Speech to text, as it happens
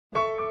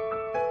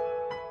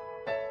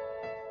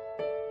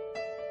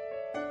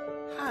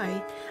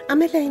Hi,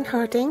 I'm Elaine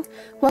Harding.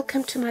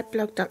 Welcome to my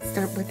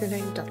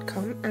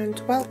blog.stampwithelaine.com and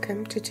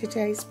welcome to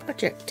today's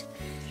project.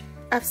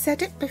 I've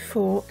said it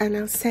before and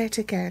I'll say it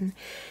again.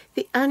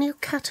 The annual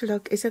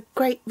catalogue is a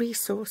great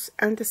resource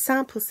and the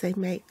samples they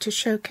make to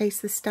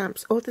showcase the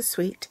stamps or the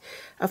suite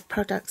of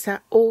products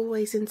are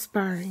always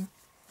inspiring.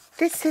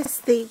 This is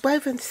the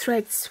woven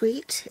thread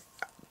suite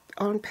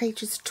on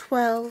pages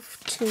 12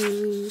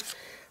 to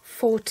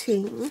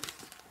 14.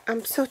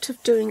 I'm sort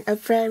of doing a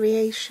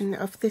variation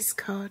of this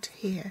card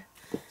here.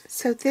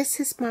 So this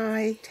is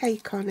my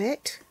take on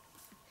it.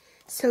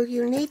 So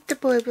you need the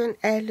Woven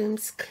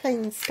Heirlooms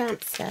Cling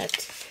stamp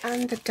set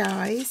and the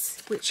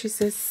dies, which is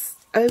this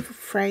oval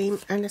frame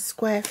and a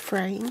square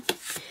frame,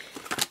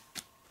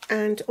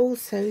 and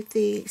also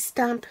the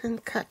Stampin'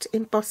 Cut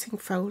embossing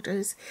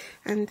folders,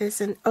 and there's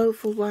an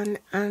oval one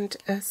and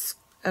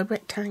a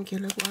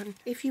rectangular one.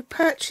 If you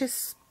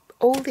purchase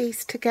all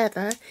these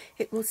together,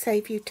 it will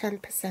save you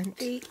 10%.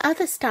 The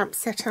other stamp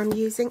set I'm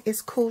using is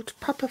called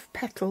Pop of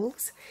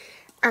Petals,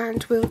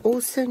 and we'll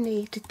also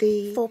need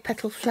the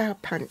 4-petal flower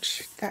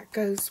punch that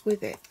goes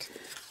with it.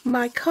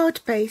 My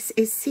card base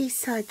is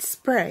Seaside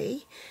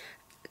Spray,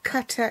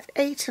 cut at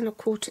 8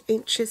 1/4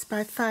 inches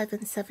by 5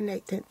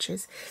 7/8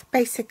 inches.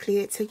 Basically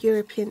it's a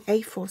European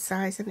A4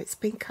 size and it's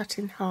been cut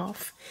in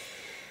half.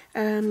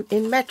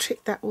 In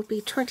metric that will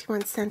be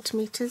 21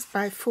 centimeters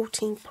by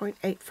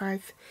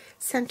 14.85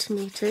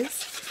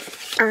 centimeters,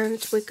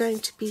 and we're going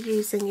to be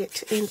using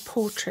it in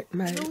portrait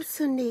mode. We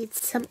also need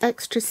some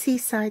extra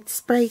Seaside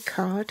Spray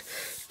card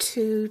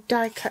to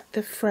die cut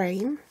the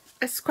frame,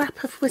 a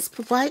scrap of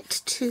Whisper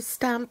White to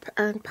stamp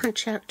and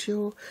punch out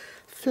your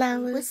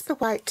flowers, Whisper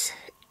White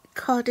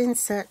card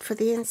insert for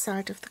the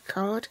inside of the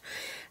card,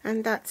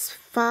 and that's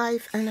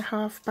 5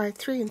 1/2 by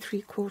 3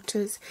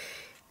 3/4.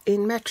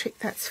 In metric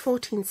that's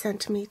 14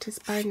 centimeters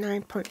by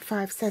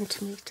 9.5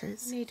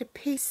 centimeters. You need a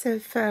piece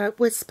of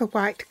Whisper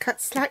White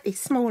cut slightly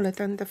smaller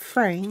than the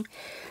frame,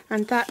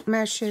 and that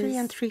measures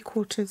 3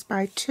 3/4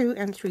 by 2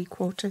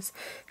 3/4.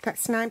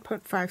 That's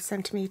 9.5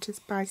 centimeters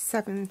by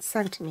 7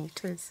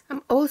 centimeters.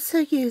 I'm also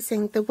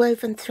using the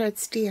Woven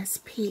Threads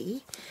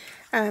DSP.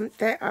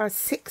 There are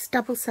 6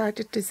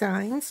 double-sided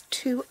designs,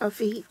 2 of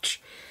each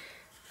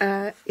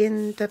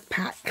in the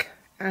pack.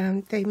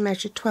 They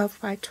measure 12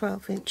 by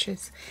 12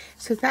 inches.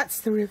 So that's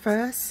the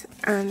reverse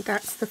and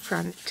that's the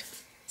front.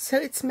 So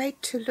it's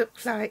made to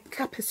look like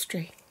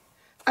tapestry.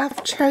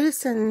 I've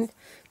chosen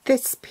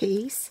this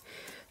piece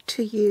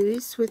to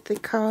use with the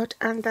card,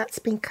 and that's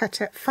been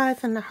cut at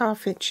 5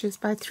 1/2 inches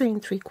by 3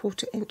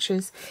 3/4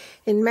 inches.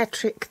 In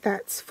metric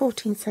that's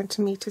 14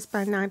 centimeters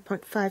by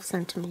 9.5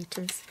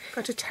 centimeters.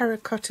 Got a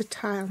terracotta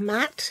tile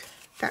mat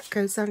that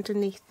goes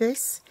underneath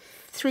this,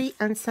 3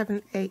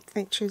 7/8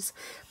 inches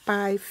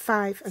by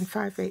 5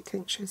 5/8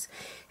 inches.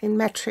 In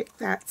metric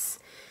that's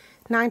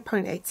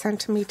 9.8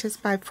 centimeters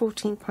by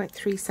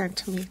 14.3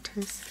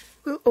 centimeters.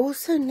 We'll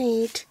also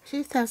need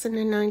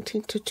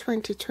 2019 to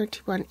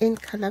 2021 in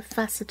colour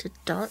faceted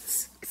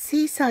dots,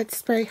 Seaside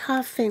Spray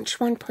 1/2 inch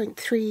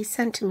 1.3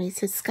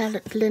 centimeters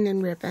scalloped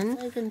linen ribbon,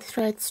 Woven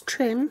Threads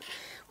trim,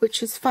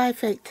 which is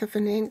 5/8 of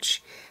an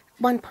inch,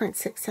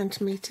 1.6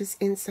 centimeters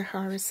in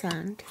Sahara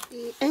sand.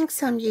 The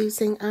inks I'm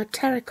using are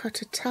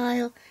terracotta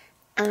tile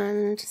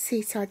and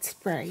Seaside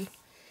Spray.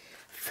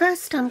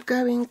 First I'm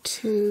going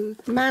to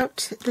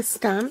mount the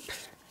stamp,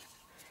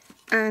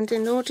 and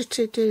in order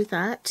to do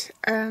that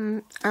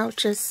I'll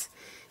just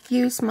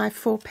use my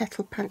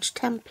 4-petal punch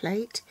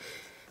template,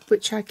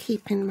 which I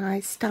keep in my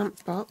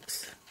stamp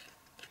box,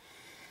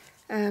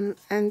 and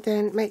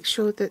then make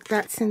sure that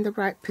that's in the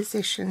right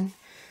position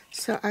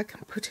so I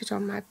can put it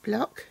on my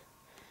block.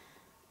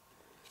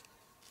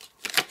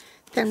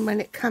 Then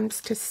when it comes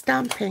to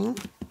stamping,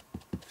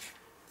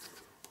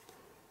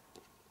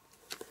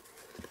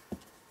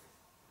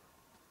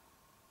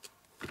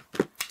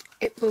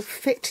 it will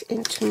fit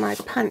into my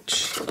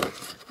punch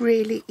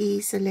really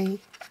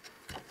easily.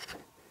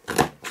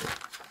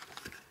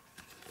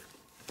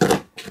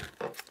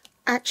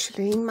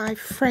 Actually, my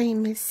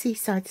frame is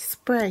Seaside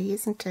Spray,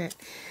 isn't it?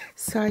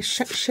 So I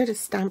should have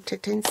stamped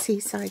it in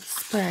Seaside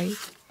Spray.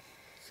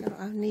 So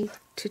I'll need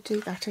to do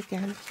that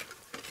again.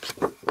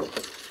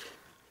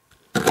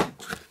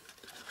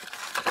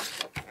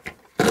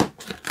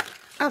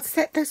 I'll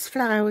set those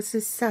flowers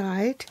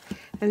aside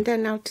and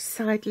then I'll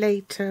decide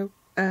later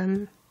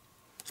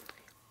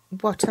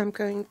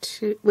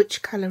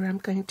which colour I'm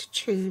going to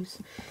choose.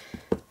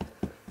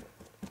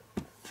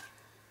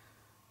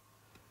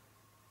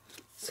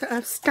 So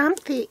I've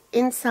stamped the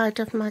inside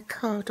of my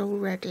card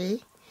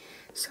already,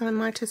 so I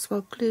might as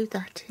well glue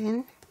that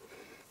in,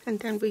 and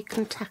then we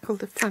can tackle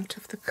the front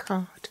of the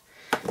card.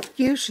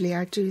 Usually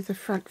I do the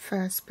front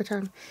first, but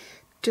I'm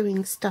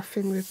doing stuff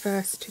in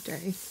reverse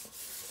today.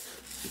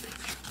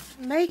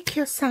 Make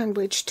your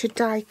sandwich to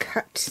die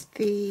cut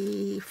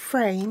the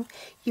frame.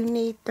 You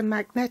need the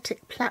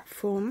magnetic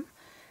platform,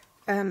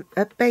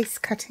 a base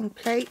cutting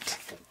plate,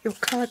 your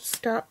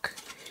cardstock,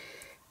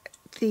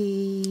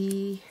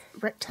 the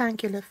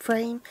rectangular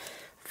frame,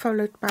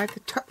 followed by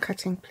the top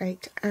cutting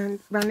plate, and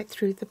run it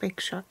through the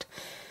Big Shot.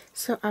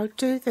 so I'll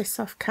do this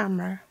off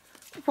camera.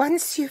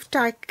 Once you've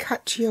die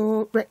cut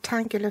your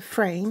rectangular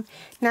frame,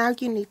 now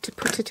you need to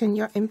put it in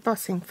your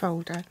embossing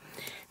folder.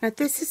 Now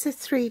this is a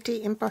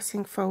 3D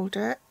embossing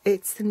folder.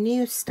 It's the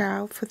new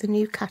style for the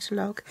new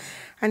catalogue,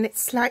 and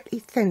it's slightly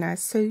thinner,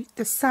 so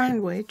the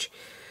sandwich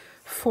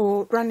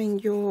for running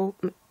your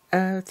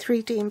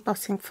 3D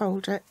embossing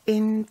folder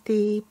in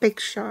the Big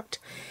Shot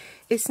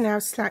is now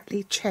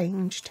slightly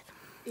changed.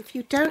 If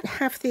you don't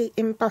have the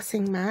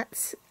embossing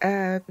mats,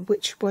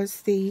 which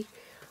was the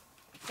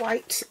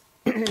white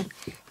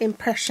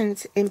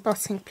Impressions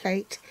embossing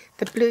plate,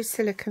 the blue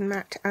silicone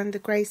mat and the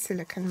grey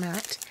silicone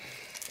mat,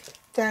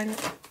 then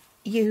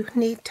you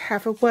need to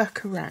have a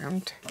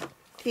workaround.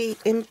 The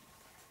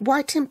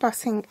white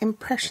embossing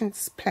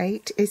Impressions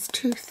plate is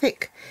too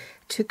thick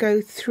to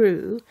go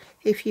through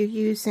if you're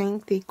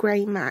using the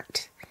grey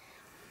mat,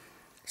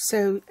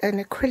 so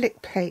an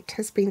acrylic plate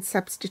has been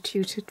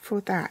substituted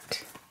for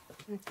that.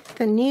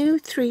 The new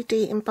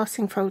 3D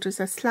embossing folders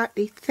are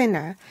slightly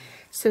thinner,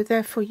 so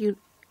therefore you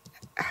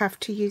have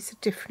to use a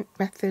different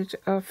method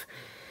of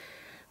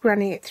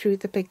running it through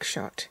the Big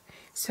Shot.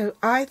 So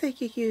either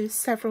you use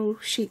several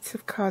sheets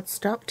of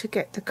cardstock to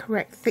get the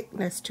correct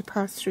thickness to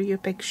pass through your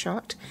Big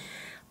Shot,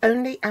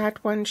 only add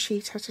one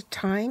sheet at a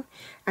time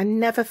and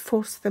never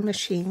force the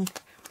machine.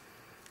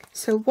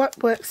 So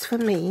what works for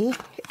me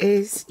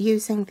is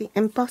using the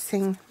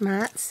embossing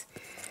mats.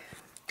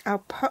 I'll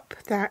pop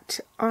that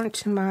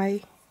onto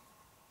my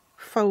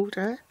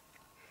folder,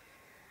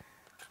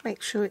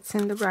 make sure it's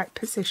in the right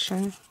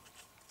position.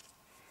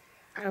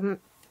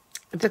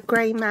 The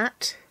grey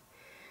mat,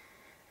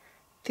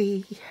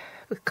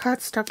 with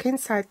cardstock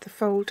inside the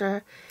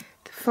folder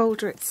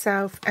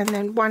itself, and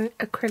then one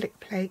acrylic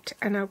plate,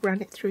 and I'll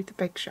run it through the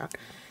Big Shot.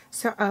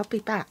 So I'll be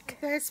back.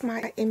 There's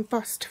my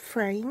embossed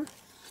frame.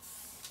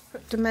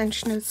 Put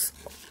dimensionals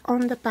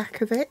on the back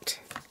of it.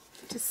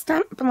 To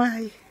stamp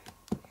my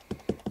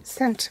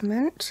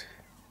sentiment,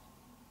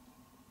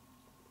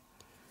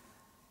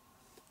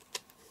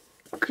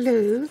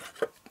 glue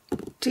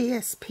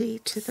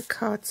DSP to the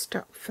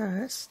cardstock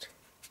first,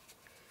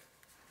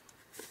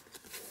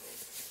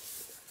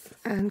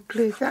 and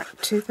glue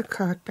that to the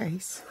card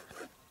base.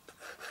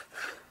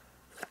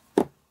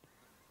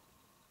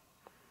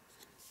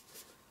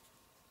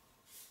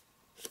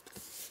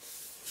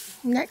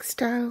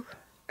 Next I'll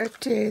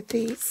adhere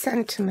the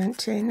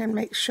sentiment in and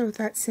make sure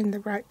that's in the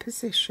right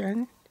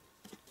position.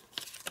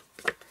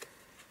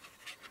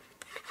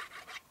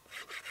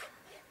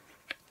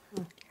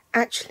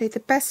 Actually, the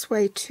best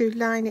way to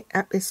line it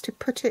up is to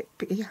put it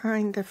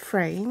behind the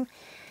frame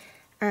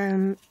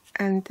and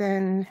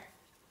then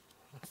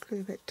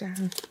glue it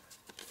down.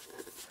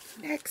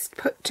 Next,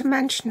 put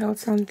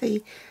dimensionals on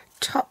the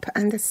top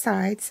and the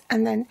sides,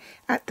 and then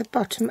at the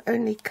bottom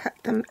only cut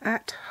them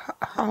at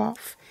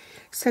half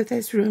so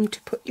there's room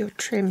to put your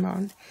trim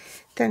on.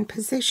 Then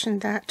position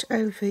that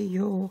over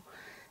your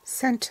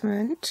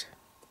sentiment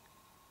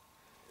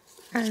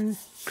and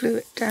glue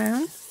it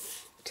down.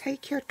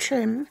 Take your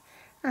trim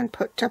and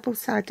put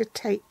double-sided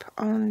tape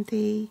on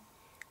the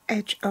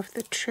edge of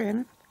the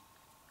trim.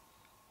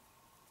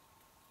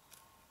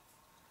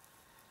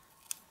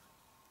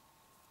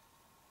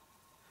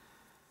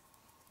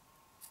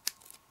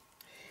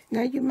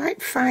 Now you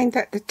might find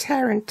that the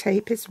tear and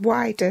tape is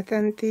wider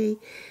than the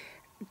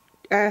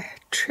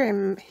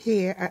trim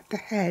here at the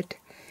head.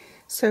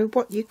 So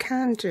what you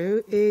can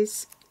do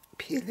is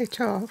peel it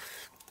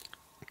off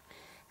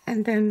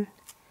and then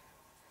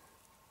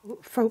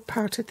fold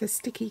part of the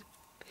sticky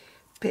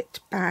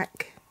bit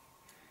back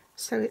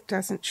so it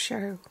doesn't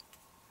show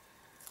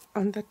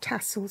on the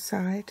tassel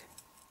side.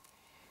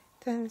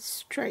 Then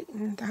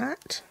straighten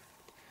that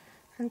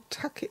and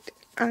tuck it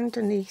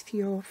underneath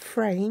your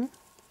frame.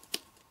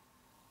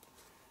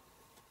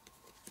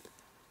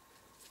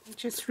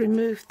 Just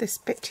remove this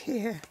bit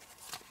here.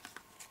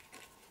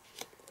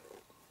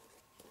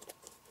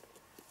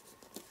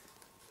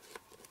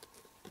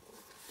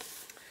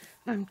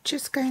 I'm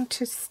just going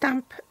to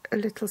stamp a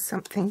little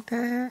something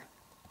there.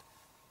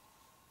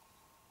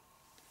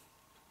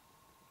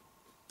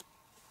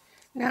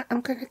 Now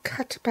I'm going to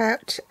cut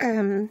about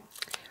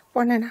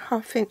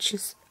 1.5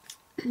 inches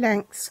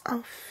lengths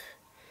off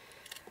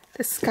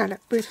the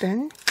scallop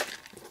ribbon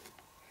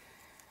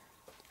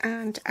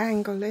and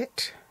angle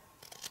it.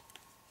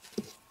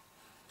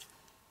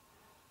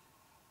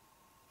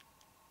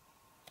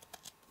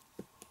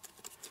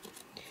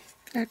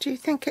 Now, do you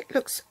think it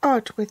looks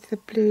odd with the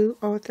blue,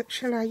 or that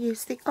shall I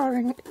use the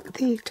orange,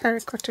 the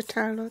terracotta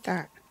towel, or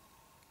that?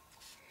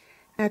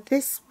 Now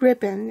this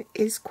ribbon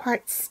is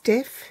quite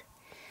stiff,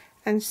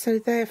 and so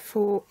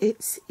therefore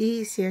it's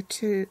easier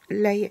to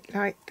lay it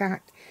like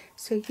that.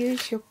 So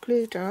use your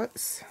glue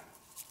dots.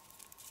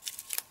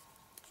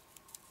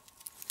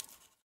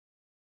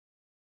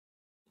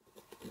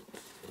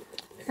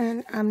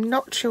 And I'm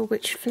not sure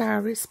which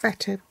flower is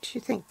better. Do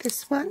you think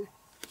this one?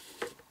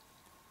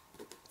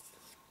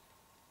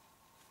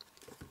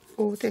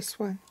 Or this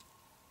one?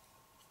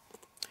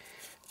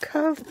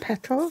 Curl the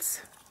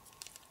petals,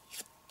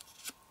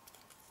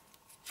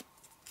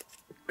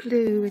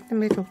 glue in the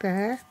middle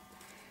there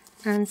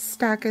and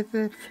stagger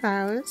the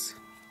flowers.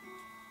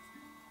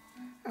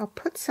 I'll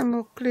put some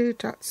more glue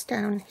dots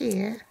down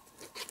here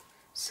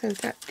so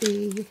that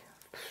the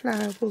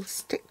flower will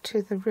stick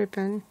to the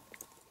ribbon.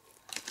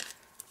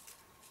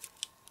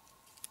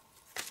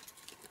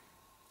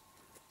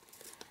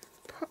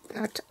 Pop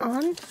that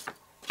on.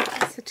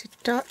 Faceted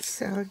dots,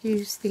 so I'll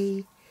use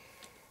the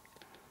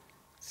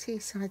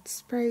Seaside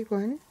Spray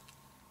one.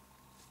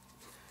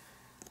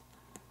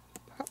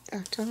 Pop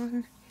that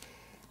on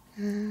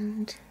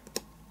and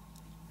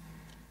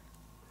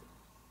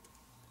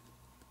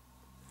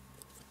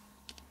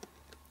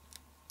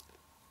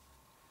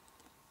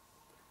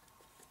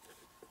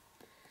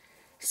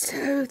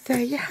so there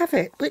you have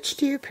it. Which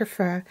do you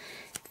prefer?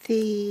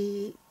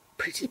 The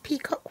Pretty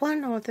Peacock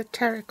one or the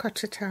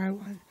Terracotta Tile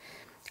one?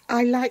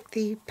 I like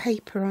the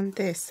paper on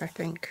this, I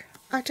think.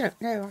 I don't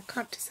know, I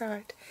can't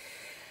decide.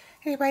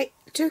 Anyway,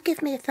 do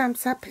give me a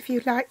thumbs up if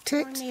you liked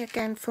it. Join me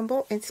again for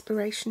more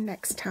inspiration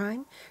next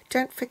time.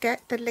 Don't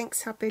forget the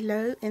links are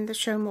below in the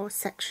Show More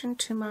section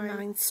to my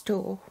online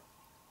store.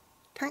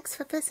 Thanks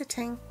for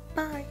visiting.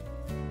 Bye.